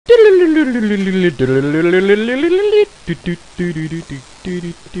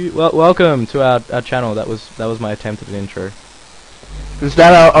Well, welcome to our channel. That was my attempt at an intro. Is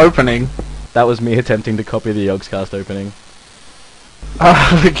that our opening? That was me attempting to copy the Yogscast opening.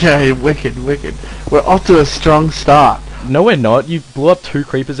 Okay, wicked. We're off to a strong start. No, we're not. You blew up 2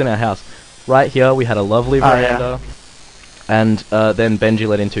 creepers in our house. Right here, we had a lovely veranda, and then Benji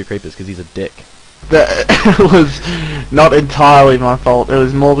let in 2 creepers because he's a dick. That was not entirely my fault. It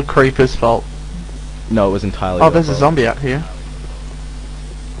was more the creeper's fault. No, it was entirely. Oh, there's a zombie out here.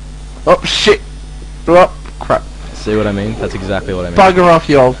 Oh shit! Oh crap! See what I mean? That's exactly what I mean. Bugger off,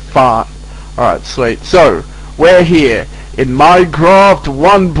 you old fart. All right, sweet. So we're here in Minecraft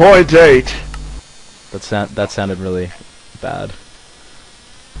 1.8. That sounded really bad.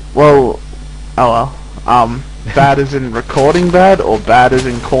 Well, oh well. Bad as in recording bad, or bad as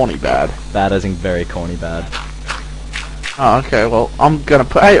in corny bad? Bad as in very corny bad. Oh, okay, well, I'm gonna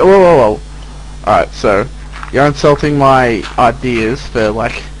put... Hey, whoa. Alright, so, you're insulting my ideas for,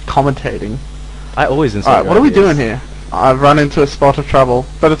 like, commentating. I always insult Alright, your what are we ideas. doing here? I've run into a spot of trouble,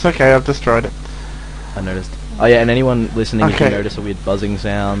 but it's okay, I've destroyed it. I noticed. Oh yeah, and anyone listening, if you Okay. notice a weird buzzing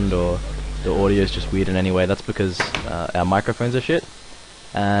sound, or the audio is just weird in any way, that's because our microphones are shit.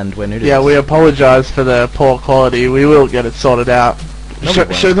 And we're new to Yeah, this. we apologize for the poor quality. We will get it sorted out. No, we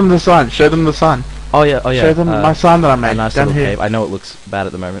won't. Show them the sign. Show them the sign. Oh yeah. Show them my sign that I A made nice down little here. cave. I know it looks bad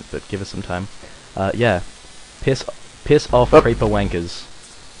at the moment, but give us some time. Yeah. Piss off, Oop. creeper wankers.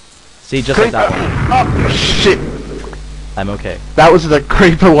 See, just like that one. Oh, shit. I'm okay. That was the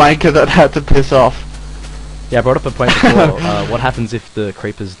creeper wanker that had to piss off. Yeah, I brought up a point before. What happens if the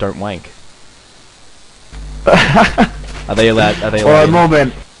creepers don't wank? Are they allowed? Or in? more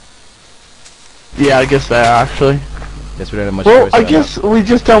men. Yeah, I guess they are actually. Guess we don't have much Well, choice I right guess now.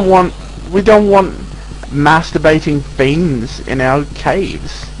 we don't want masturbating fiends in our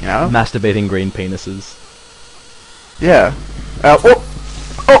caves, you know? Masturbating green penises. Yeah.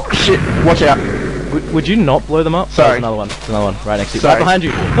 Oh shit! Watch out! Would you not blow them up? Sorry. There's another one. There's another one right next to you. Sorry. Right behind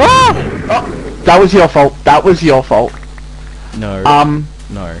you. Ah! Oh, that was your fault. That was your fault. No.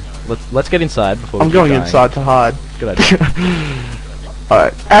 No. Let's get inside before. I'm we going keep dying. inside to hide. Good idea.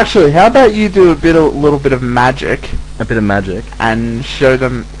 Alright. Actually, how about you do a little bit of magic A bit of magic. and show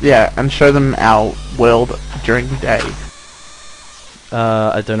them, our world during the day.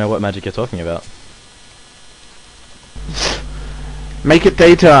 I don't know what magic you're talking about. Make it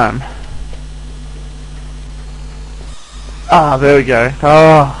daytime. Ah, there we go.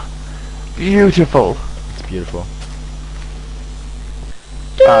 Oh, beautiful. It's beautiful.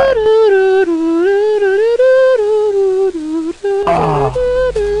 Alright.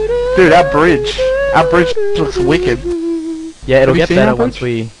 Oh, dude, our bridge looks wicked. Yeah, it'll Have you get seen better our once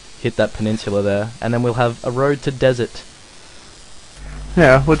bridge? we hit that peninsula there, and then we'll have a road to desert.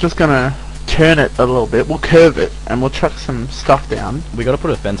 Yeah, we're just gonna turn it a little bit. We'll curve it, and we'll chuck some stuff down. We gotta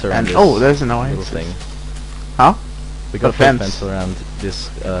put a fence around And this oh, there's an little oasis. thing. Huh? We gotta A put a fence. fence around this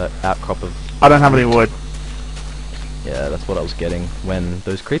outcrop of... I don't have any wood. Yeah, that's what I was getting when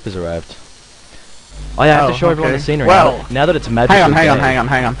those creepers arrived. Oh yeah, I have to Oh, show everyone okay. the scenery. Well, now that it's magical.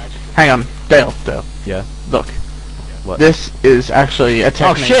 Hang on. Dale. Yeah. Look. What? This is actually a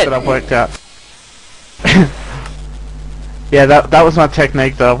technique shit! that I've worked out. Yeah, that was my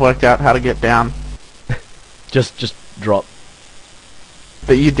technique that I've worked out how to get down. Just drop.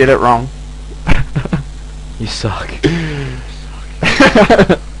 But you did it wrong. You suck.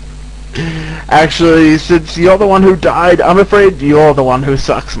 Actually, since you're the one who died, I'm afraid you're the one who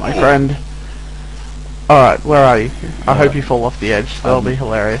sucks, my friend. Alright, where are you? I hope you fall off the edge. That'll be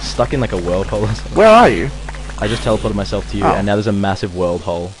hilarious. Stuck in like a world hole or something. Where are you? I just teleported myself to you, Oh. and now there's a massive world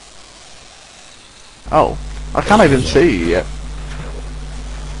hole. Oh, I can't even see you yet.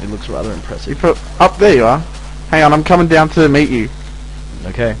 It looks rather impressive. Up there you are. Hang on, I'm coming down to meet you.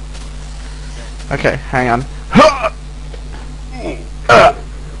 Okay. Okay, hang on.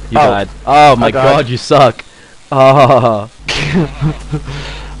 You died. Oh my I died. god, you suck. Oh.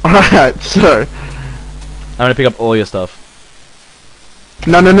 Alright, so I'm gonna pick up all your stuff.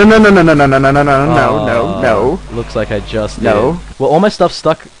 no. Looks like I just No. did. Well, all my stuff's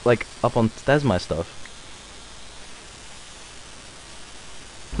stuck, like, up on... There's my stuff.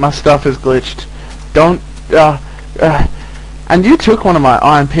 My stuff is glitched. Don't and you took one of my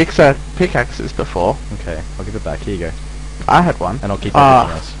iron pickaxes before. Okay, I'll give it back. Here you go. I had one. And I'll keep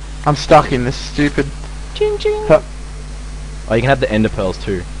everything else. I'm stuck in this stupid Oh, you can have the ender pearls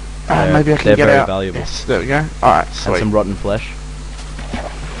too. maybe I can they're get very out. valuable. Yes, there we go. Alright, And sweet. some rotten flesh.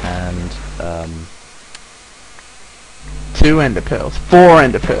 And, 2 ender pearls. 4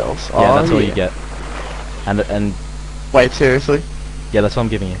 ender pearls. yeah, that's all you get. And, Wait, seriously? yeah, that's what I'm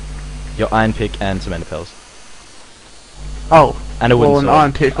giving you. Your iron pick and some ender pearls. Oh, And a wooden well, sword. an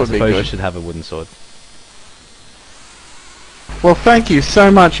iron pick would I be suppose you good. should have a wooden sword. Well, thank you so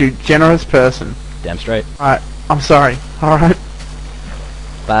much, you generous person. Damn straight. Alright, I'm sorry. Alright.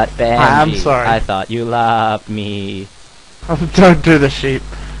 But Benji, I'm sorry. I thought you loved me. Don't do the sheep.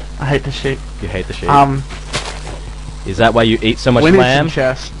 I hate the sheep. You hate the sheep. Is Is that why you eat so much we need lamb? some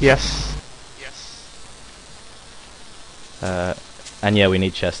chests. Yes. And yeah, we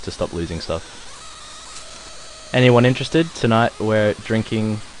need chests to stop losing stuff. Anyone interested? Tonight we're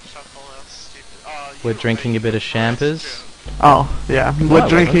drinking. We're drinking a bit of champers. Oh, yeah. Why,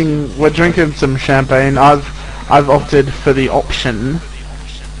 We're drinking some champagne. I've opted for the option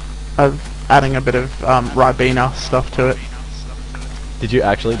of adding a bit of Ribena stuff to it. Did you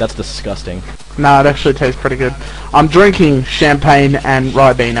actually? That's disgusting. No, it actually tastes pretty good. I'm drinking champagne and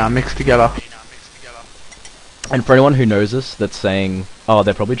Ribena mixed together. And for anyone who knows us, that's saying, oh,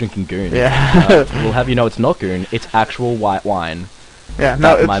 they're probably drinking goon. Yeah. We'll have you know it's not goon. It's actual white wine. Yeah, no,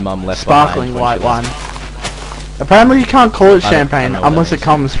 that it's my mum left sparkling behind white when she wine. Apparently you can't call it I champagne don't know what unless that it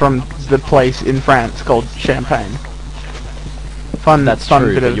comes from the place in France called Champagne. That's fun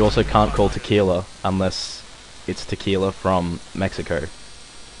true, bit but of you also can't call tequila unless it's tequila from Mexico.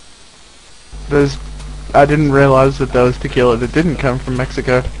 I didn't realize that there was tequila that didn't come from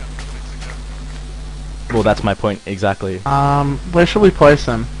Mexico. Well, that's my point exactly. Where should we place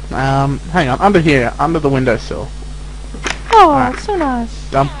them? Hang on, under here, under the windowsill. Oh, Alright. so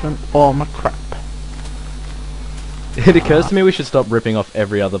nice. Dumping all my crap. It occurs to me we should stop ripping off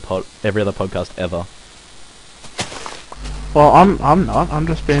every other podcast ever. Well, I'm not. I'm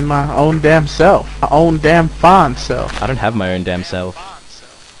just being my own damn self. My own damn fine self. I don't have my own damn self.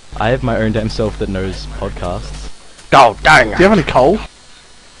 I have my own damn self that knows podcasts. Oh, dang. Do you have any coal?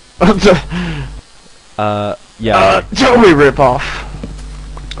 Yeah. Shall we rip off?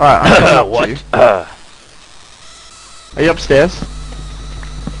 Alright, I'm coming up What? to you. Are you upstairs?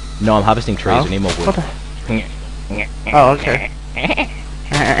 No, I'm harvesting trees. Oh. We need more What wood. the? Oh, okay.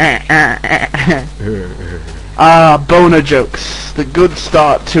 Boner jokes. The good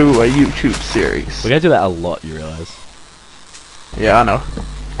start to a YouTube series. We're gonna do that a lot, you realize? Yeah, I know.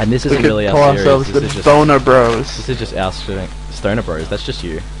 And this We isn't could really call our series. ourselves This the is just Boner Bros. this is just our stoner bros. That's just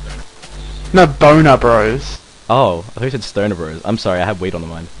you. No, Boner Bros. Oh, I thought you said stoner bros. I'm sorry, I have weed on the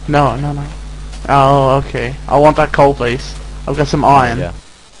mind. No, no, no. Oh, okay. I want that coal, please. I've got some iron. Yeah.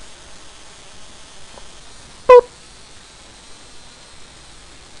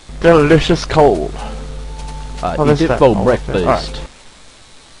 Delicious coal. Eat there's it that. for Oh, okay. breakfast.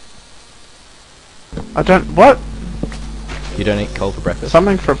 I don't... What? You don't eat coal for breakfast?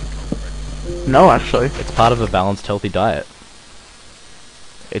 Something from... No, actually. It's part of a balanced, healthy diet.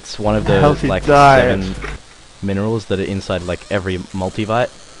 It's one of the Healthy like diet. 7 minerals that are inside like every multivite.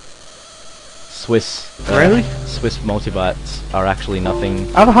 Swiss multivites are actually nothing.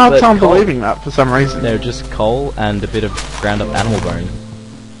 I have a hard but time coal. believing that for some reason. They're just coal and a bit of ground up animal bone.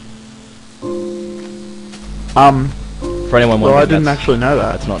 For anyone Well, wondering, I didn't that's, actually know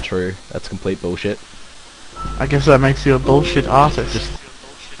that. that's not true. That's complete bullshit. I guess that makes you a bullshit artist. Just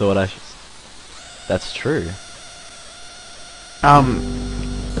thought that's true.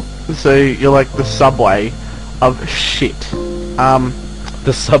 So you're like the subway of shit.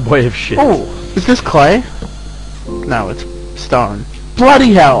 The subway of shit. Oh, is this clay? No, it's stone.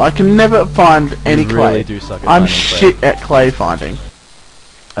 Bloody hell, I can never find any You clay. really do suck at I'm finding clay. shit at clay finding.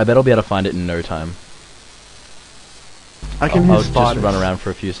 I bet I'll be able to find it in no time. I can hear I'll just spiders. run around for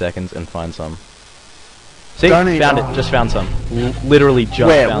a few seconds and find some. See, Don't eat- found it. Just found some. Literally just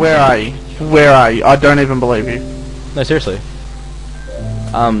found Where some. are you? Where are you? I don't even believe you. No, seriously.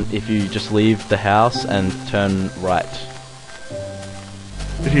 If you just leave the house and turn right.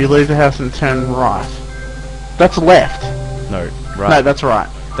 If you leave the house and turn right. That's left. No, right. No, that's right.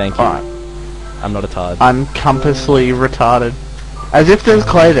 Thank you. Alright. I'm not a tard. I'm compassly retarded. As if there's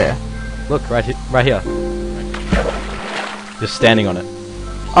clay there. Look, right here. Just standing on it.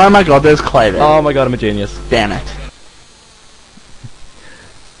 Oh my god, there's clay there. Oh my god, I'm a genius. Damn it.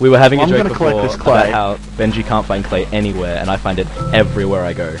 We were having Well, a I'm joke gonna collect before this clay. about how Benji can't find clay anywhere, and I find it everywhere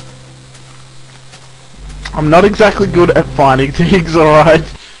I go. I'm not exactly good at finding things, alright?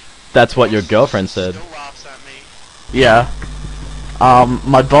 That's what your girlfriend said. Yeah.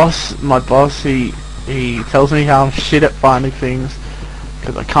 My boss, he tells me how I'm shit at finding things,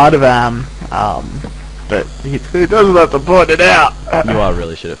 because I kind of am, but he doesn't have to point it out. You are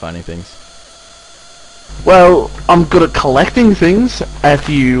really shit at finding things. Well, I'm good at collecting things. If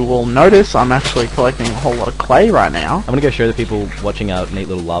you will notice, I'm actually collecting a whole lot of clay right now. I'm gonna go show the people watching our neat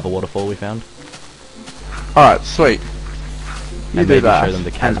little lava waterfall we found. Alright, sweet. You and do maybe that, show them the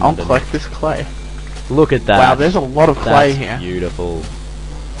and chasm I'll underneath. collect this clay. Look at that. Wow, there's a lot of clay That's here. beautiful.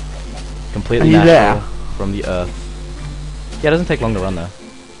 Completely Are you natural there? from the earth. Yeah, it doesn't take long to run though.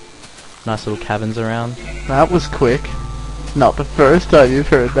 Nice little cabins around. That was quick. Not the first time you've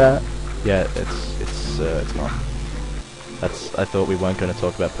heard that. Yeah, it's not. I thought we weren't going to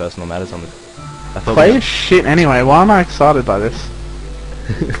talk about personal matters on the. I thought Clay is shit anyway. Why am I excited by this?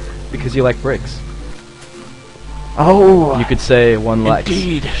 because you like bricks. Oh, You could say one likes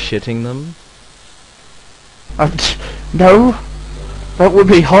indeed. shitting them. No, that would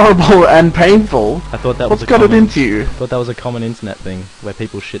be horrible and painful. I thought that What's was a got it common, into you? thought that was a common internet thing where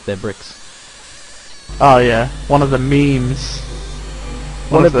people shit their bricks. Oh yeah, one of the memes.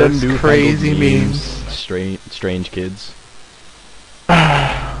 One of them those newfangled crazy memes. Strange kids.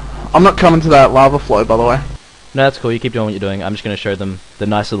 I'm not coming to that lava flow, by the way. No, that's cool. You keep doing what you're doing. I'm just going to show them the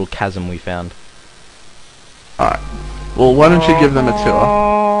nice little chasm we found. Alright. Well, why don't you give them a tour?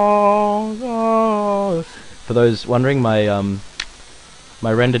 For those wondering, my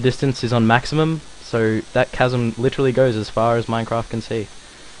render distance is on maximum, so that chasm literally goes as far as Minecraft can see.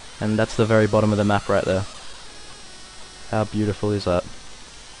 And that's the very bottom of the map right there. How beautiful is that?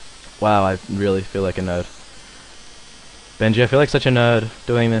 Wow, I really feel like a nerd. Benji, I feel like such a nerd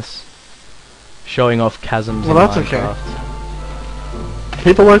doing this. Showing off chasms in Well, that's okay. Minecraft.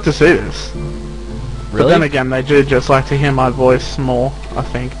 People like to see this. But Really? then again, they do just like to hear my voice more, I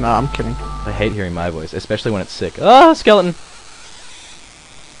think. No, I'm kidding. I hate hearing my voice, especially when it's sick. Ah, skeleton!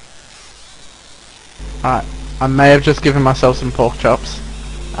 Alright. I may have just given myself some pork chops.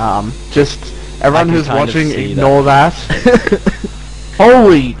 Just everyone can who's kind of watching, see ignore that.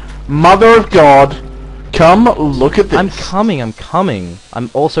 Holy Mother of God! Come look at this. I'm coming. I'm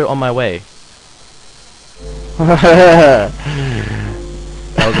also on my way. That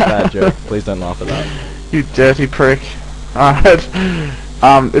was a bad joke. Please don't laugh at that. You dirty prick. Alright.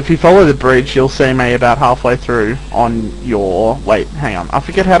 If you follow the bridge, you'll see me about halfway through on your... Wait, hang on. I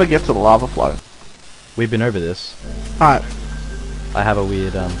forget how to get to the lava flow. We've been over this. Alright. I have a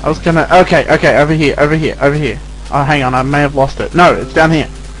weird, I was gonna... Okay, over here. Oh, hang on. I may have lost it. No, it's down here.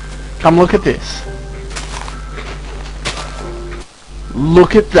 Come look at this.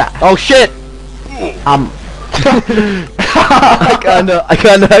 Look at that. Oh shit! I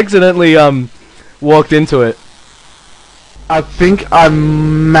kinda accidentally, walked into it. I think I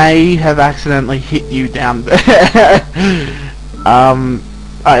may have accidentally hit you down there.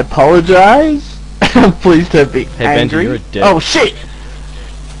 I apologize. Please don't be Hey, angry. Benji, you're a dick. Oh shit!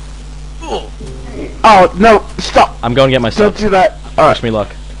 Oh no! Stop! I'm going to get my Don't stuff. do that. Wish me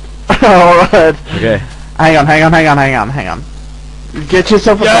luck. Alright. Okay. Hang on. Get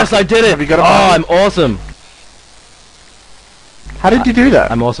yourself a Yes, bucket. I did it! Have you got a Oh, bucket? I'm awesome! How did you do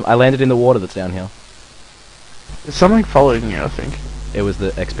that? I'm awesome. I landed in the water that's down here. There's something following you, I think. It was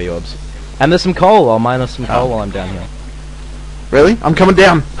the XP orbs. And there's some coal. I'll mine us some coal while I'm down here. Really? I'm coming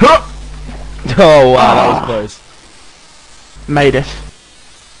down. Huh! Oh, wow, that was close. Made it.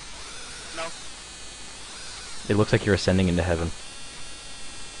 It looks like you're ascending into heaven.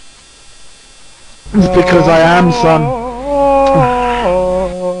 It's because I am, son.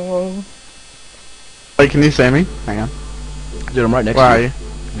 Wait, can you see me? Hang on. Dude, I'm right next Where to are you.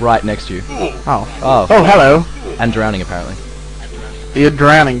 you? Right next to you. Oh. Oh. Oh, hello. And drowning, apparently. You're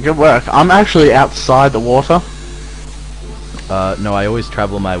drowning. Good work. I'm actually outside the water. No, I always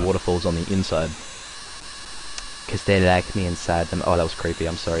travel my waterfalls on the inside. Because they like me inside them. Oh, that was creepy.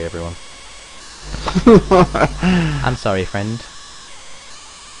 I'm sorry, everyone. I'm sorry, friend.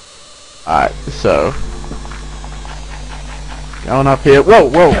 Alright, so... Going up here. Whoa!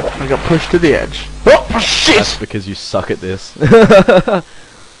 I got pushed to the edge. Oh, shit! That's because you suck at this. Did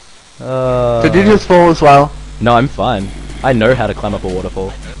you just fall as well? No, I'm fine. I know how to climb up a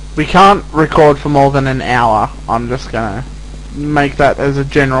waterfall. We can't record for more than an hour. I'm just gonna make that as a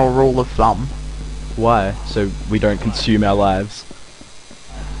general rule of thumb. Why? So we don't consume our lives.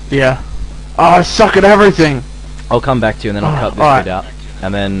 Yeah. Oh, I suck at everything! I'll come back to you and then I'll cut this alright. bit out.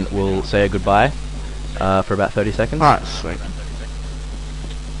 And then we'll say a goodbye for about 30 seconds. Alright, sweet.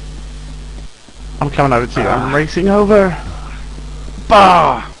 I'm coming over to you. I'm racing over.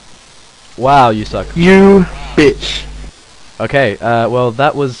 Bah! Wow, you suck. You bitch. Okay, well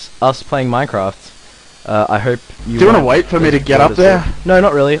that was us playing Minecraft. I hope you... Do you want to won't wait for me to get bored up as there? hell. No,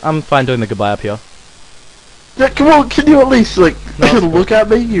 not really. I'm fine doing the goodbye up here. Yeah, come on, can you at least, like, No, it's cool. look at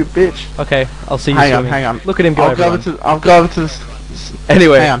me, you bitch? Okay, I'll see you Hang on, swimming. hang on. Look at him go, I'll go everyone. over to this...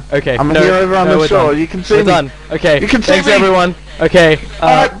 Anyway, Hang on. okay. I'm no, here over on no, the we're shore. done. You can see We're me. done. Okay. You can see Thanks me. everyone. Okay.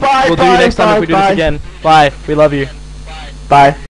 Alright, bye, we'll do you bye, next time if we do bye. this again. Bye. We love you. Bye.